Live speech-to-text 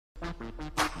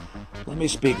Let me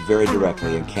speak very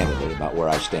directly and candidly about where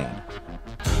I stand.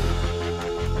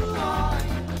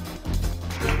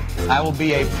 I will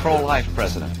be a pro-life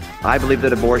president. I believe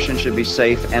that abortion should be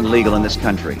safe and legal in this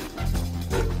country.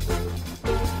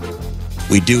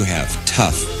 We do have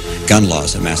tough gun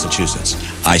laws in Massachusetts.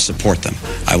 I support them.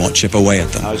 I won't chip away at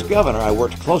them. As governor, I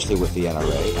worked closely with the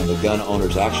NRA and the Gun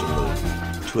Owners Action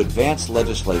League to advance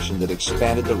legislation that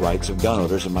expanded the rights of gun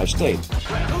owners in my state.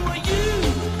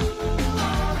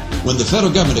 When the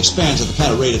federal government expands at the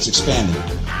kind of rate it's expanding,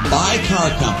 buy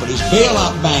car companies, bail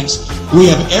out banks, we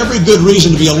have every good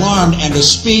reason to be alarmed and to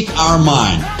speak our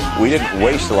mind. We didn't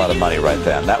waste a lot of money right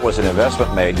then. That was an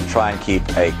investment made to try and keep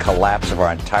a collapse of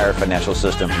our entire financial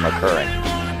system from occurring.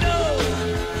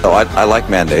 So I like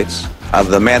mandates.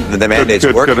 The mandates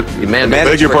work.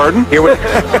 Beg your pardon? Here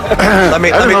I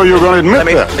didn't know you were going to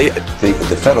admit that.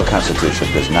 The federal Constitution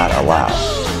does not allow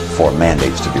for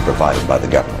mandates to be provided by the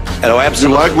government. Oh,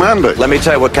 absolutely. You like mandates? Let me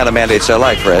tell you what kind of mandates I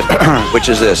like, Fred, which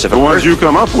is this. The ones you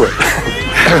come up with.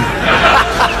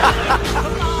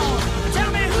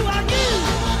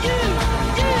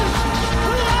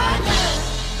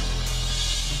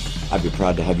 I'd be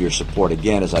proud to have your support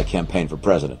again as I campaign for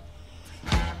president.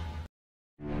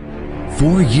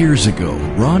 4 years ago,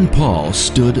 Ron Paul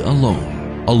stood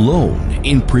alone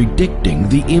in predicting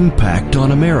the impact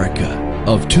on America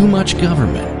of too much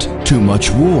government, too much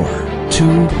war,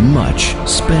 too much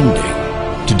spending.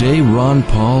 Today, Ron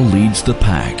Paul leads the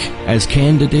pack as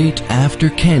candidate after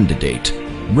candidate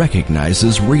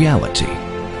recognizes reality.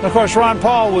 Of course, Ron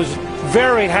Paul was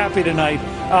very happy tonight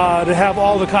to have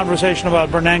all the conversation about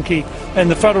Bernanke and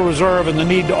the Federal Reserve and the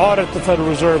need to audit the Federal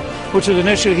Reserve, which is an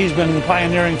issue he's been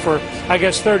pioneering for, I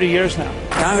guess, 30 years now.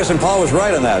 Congressman Paul was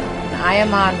right on that. I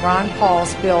am on Ron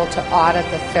Paul's bill to audit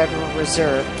the Federal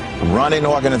Reserve. Running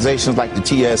organizations like the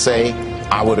TSA,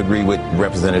 I would agree with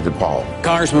Representative Paul.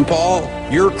 Congressman Paul,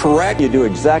 you're correct. You do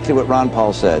exactly what Ron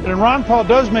Paul said. And Ron Paul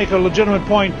does make a legitimate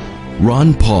point.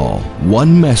 Ron Paul,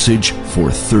 one message for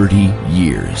 30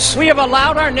 years. We have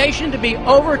allowed our nation to be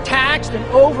overtaxed and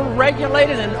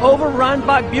overregulated and overrun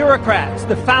by bureaucrats.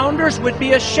 The founders would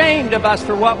be ashamed of us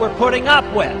for what we're putting up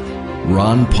with.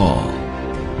 Ron Paul.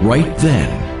 Right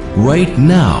then, right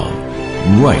now,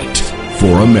 right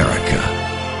for America.